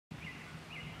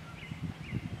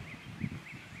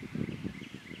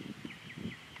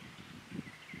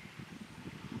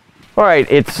All right,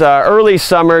 it's early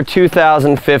summer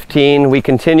 2015. We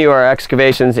continue our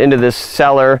excavations into this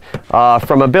cellar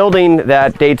from a building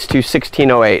that dates to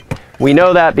 1608. We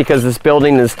know that because this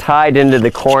building is tied into the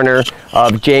corner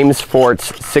of James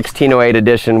Fort's 1608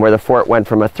 addition, where the fort went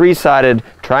from a three-sided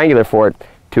triangular fort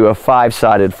to a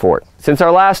five-sided fort. Since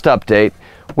our last update,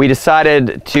 we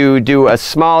decided to do a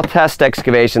small test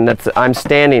excavation that I'm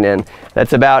standing in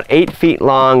that's about 8 feet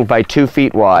long by 2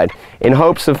 feet wide, in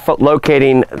hopes of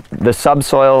locating the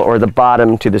subsoil or the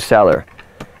bottom to the cellar.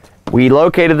 We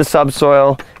located the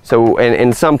subsoil, so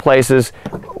in some places,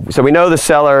 so we know the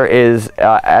cellar is,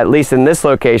 at least in this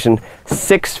location,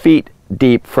 6 feet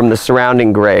deep from the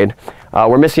surrounding grade.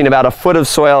 We're missing about a foot of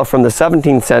soil from the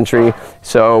 17th century,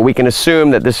 so we can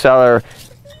assume that this cellar,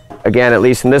 again, at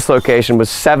least in this location, was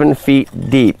 7 feet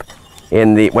deep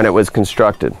when it was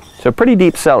constructed. So a pretty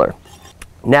deep cellar.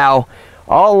 Now,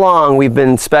 all along we've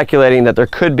been speculating that there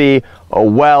could be a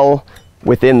well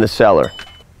within the cellar.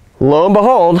 Lo and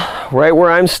behold, right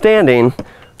where I'm standing,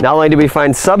 not only did we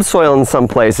find subsoil in some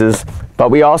places,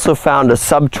 but we also found a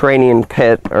subterranean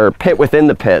pit, or pit within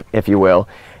the pit, if you will,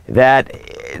 that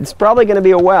it's probably going to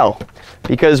be a well.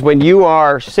 Because when you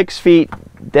are 6 feet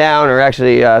down, or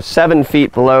actually 7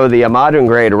 feet below the modern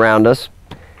grade around us,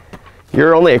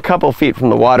 you're only a couple feet from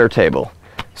the water table.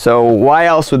 So why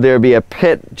else would there be a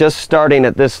pit just starting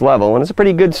at this level? And it's a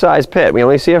pretty good sized pit. We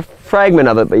only see a fragment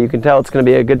of it, but you can tell it's going to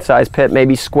be a good sized pit,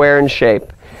 maybe square in shape.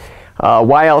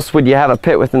 Why else would you have a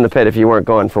pit within the pit if you weren't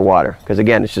going for water? Because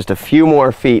again, it's just a few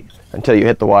more feet until you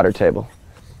hit the water table.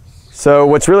 So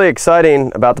what's really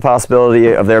exciting about the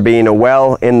possibility of there being a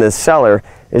well in this cellar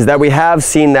is that we have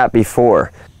seen that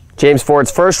before. James Fort's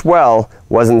first well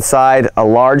was inside a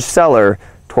large cellar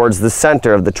towards the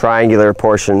center of the triangular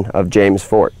portion of James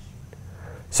Fort.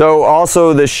 So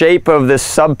also the shape of this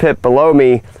sub-pit below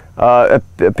me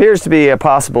appears to be a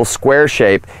possible square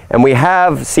shape, and we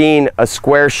have seen a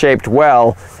square-shaped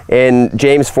well in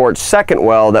James Fort's second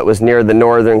well that was near the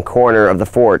northern corner of the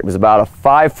fort. It was about a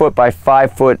 5 foot by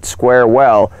 5 foot square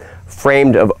well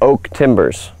framed of oak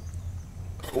timbers.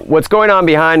 What's going on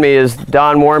behind me is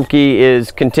Don Warmke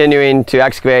is continuing to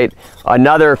excavate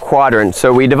another quadrant.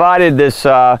 So we divided this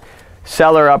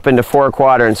cellar up into 4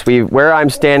 quadrants. Where I'm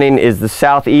standing is the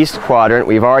southeast quadrant.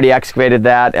 We've already excavated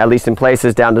that, at least in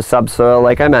places, down to subsoil,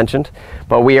 like I mentioned.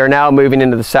 But we are now moving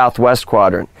into the southwest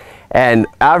quadrant. And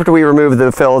after we remove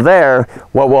the fill there,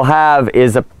 what we'll have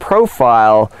is a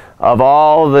profile of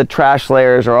all the trash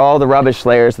layers or all the rubbish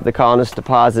layers that the colonists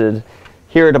deposited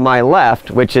here to my left,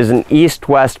 which is an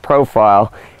east-west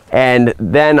profile, and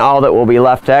then all that will be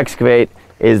left to excavate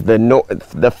is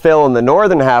the fill in the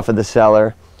northern half of the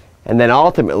cellar, and then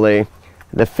ultimately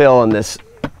the fill in this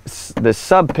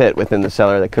sub-pit within the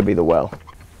cellar that could be the well.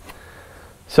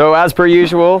 So as per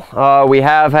usual, we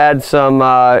have had some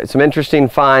interesting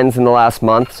finds in the last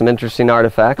month, some interesting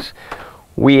artifacts.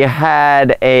 We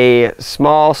had a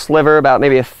small sliver, about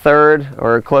maybe a third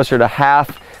or closer to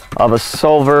half, of a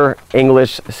silver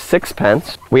English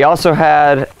sixpence. We also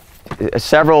had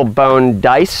several bone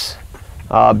dice,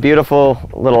 beautiful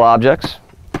little objects.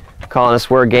 Colonists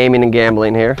were gaming and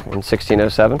gambling here in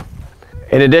 1607.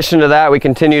 In addition to that, we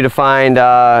continue to find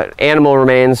animal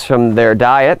remains from their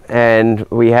diet, and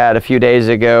we had a few days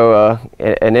ago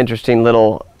an interesting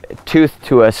little tooth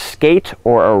to a skate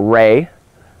or a ray.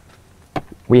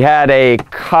 We had a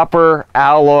copper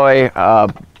alloy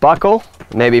buckle,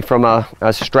 maybe from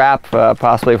a strap,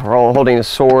 possibly for holding a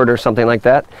sword or something like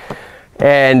that.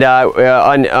 And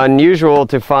unusual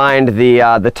to find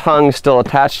the tongue still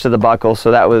attached to the buckle,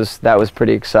 so that was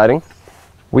pretty exciting.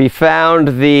 We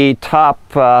found the top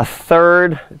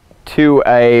third to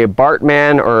a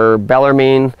Bartman or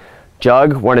Bellarmine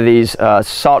jug, one of these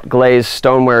salt glazed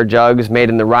stoneware jugs made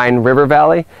in the Rhine River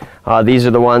Valley. These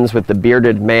are the ones with the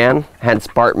bearded man, hence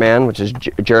Bartman, which is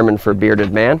German for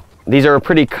bearded man. These are a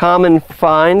pretty common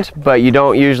find, but you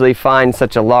don't usually find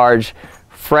such a large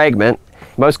fragment.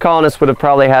 Most colonists would have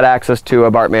probably had access to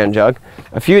a Bartman jug.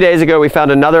 A few days ago we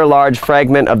found another large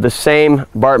fragment of the same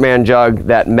Bartman jug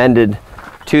that mended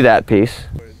to that piece.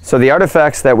 So the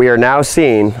artifacts that we are now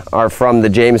seeing are from the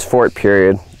James Fort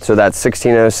period, so that's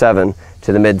 1607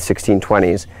 to the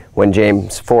mid-1620s, when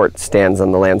James Fort stands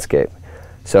on the landscape.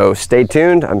 So stay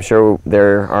tuned, I'm sure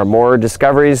there are more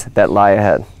discoveries that lie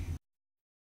ahead.